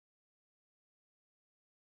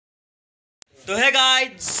तो है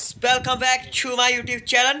guys, welcome back to my YouTube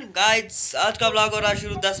channel. Guys आज का ब्लॉग हो रहा है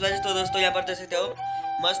शुरू 10 बजे। तो दोस्तों यहाँ पर देख सकते हो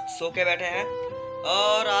मस्त सो के बैठे हैं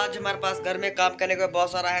और आज हमारे पास घर में काम करने को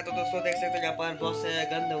बहुत सारा है। तो दोस्तों देख सकते हो यहाँ पर बहुत से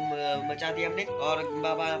गंद मचा दी हमने और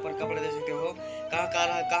बाबा यहाँ पर कपड़े देख सकते हो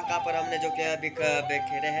कहाँ पर हमने जो कि अभी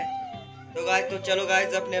बिखेरे हैं। तो गाइस तो चलो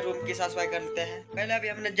गाइस अपने रूम की साफ सफाई कर लेते हैं। पहले अभी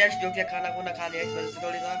हमने जस्ट जो कि खाना खुना खा लिया, इस वजह से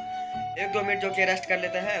थोड़ी सा 1-2 मिनट जो कि रेस्ट कर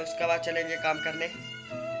लेते हैं, उसके बाद चलेंगे काम करने।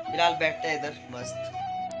 फिलहाल बैठते हैं इधर मस्त।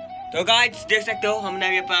 तो गाइस देख सकते हो हमने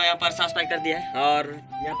अभी यहाँ पर साफ सफाई कर दिया है और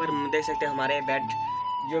यहाँ पर देख सकते हो हमारे बेड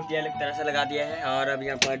जो कि अलग तरह से लगा दिया है और अब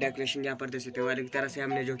यहाँ पर डेकोरेशन यहाँ पर देख सकते हो अलग तरह से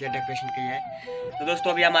हमने जो कि डेकोरेशन किया है। तो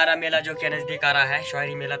दोस्तों अभी हमारा मेला जो कि नज़दीक आ रहा है,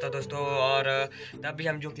 शहरी मेला। तो दोस्तों और तब भी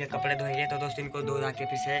हम जो कि कपड़े धोएंगे। तो दोस्तों इनको धो धा के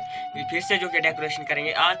फिर से जो कि डेकोरेशन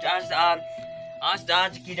करेंगे। आज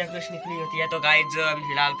की डेकोरेशन इतनी होती है। तो गाइस अभी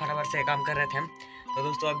फिलहाल फटाफट से काम कर रहे थे हम। तो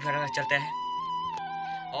दोस्तों अभी फटाफट चलते हैं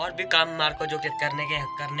और भी काम मार को जो कि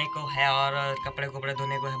करने को है और कपड़े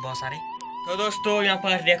धोने को है बहुत सारे। तो दोस्तों यहाँ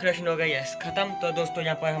पर डेकोरेशन हो गई है ख़त्म। तो दोस्तों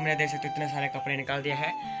यहाँ पर हमने देख सकते इतने सारे कपड़े निकाल दिए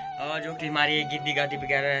हैं और जो कि हमारी गिद्दी गादी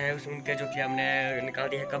वगैरह है उनके जो कि हमने निकाल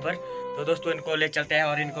दिए है कवर। तो दोस्तों इनको ले चलते हैं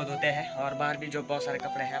और इनको धोते हैं और बाहर भी जो बहुत सारे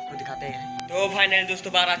कपड़े हैं आपको दिखाते हैं। तो फाइनली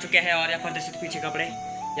दोस्तों बाहर आ चुके हैं और यहाँ पर देख सकते पीछे कपड़े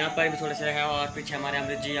यहाँ पर भी थोड़े से है और पीछे हमारे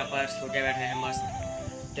अमृत जी यहाँ पर सो के बैठे हैं मस्त।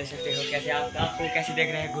 देख सकते हो कैसे आपको कैसे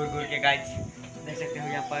देख रहे हैं घूर घूर के। गाइस देख सकते हो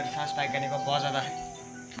यहाँ पर साफ सफाई करने को बहुत ज़्यादा है।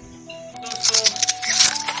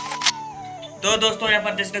 तो दोस्तों यहाँ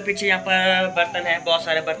पर देख सकते हो पीछे यहाँ पर बर्तन है, बहुत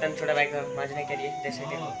सारे बर्तन छोटे भाई को मांजने के लिए देख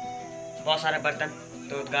सकते हो बहुत सारे बर्तन।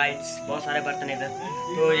 तो गाइस बहुत सारे बर्तन इधर,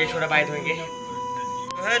 तो ये छोटा भाई धोएंगे।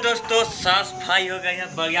 तो है दोस्तों साफ सफाई हो गई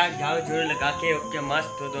है बढ़िया, झाड़ू झूड़ लगा के ओके मस्त।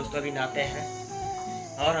 तो दोस्तों अभी नहाते हैं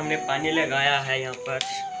और हमने पानी लगाया है यहाँ पर,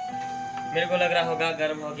 मेरे को लग रहा होगा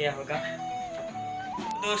गर्म हो गया होगा।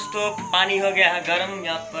 दोस्तों पानी हो गया है गर्म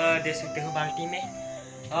यहाँ पर देख सकते हो बाल्टी में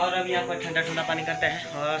और अब यहाँ पर ठंडा ठंडा पानी करते हैं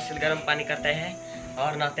और फिर गर्म पानी करते हैं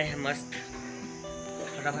और नहाते हैं मस्त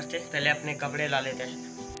फटाफट से। पहले अपने कपड़े ला लेते हैं।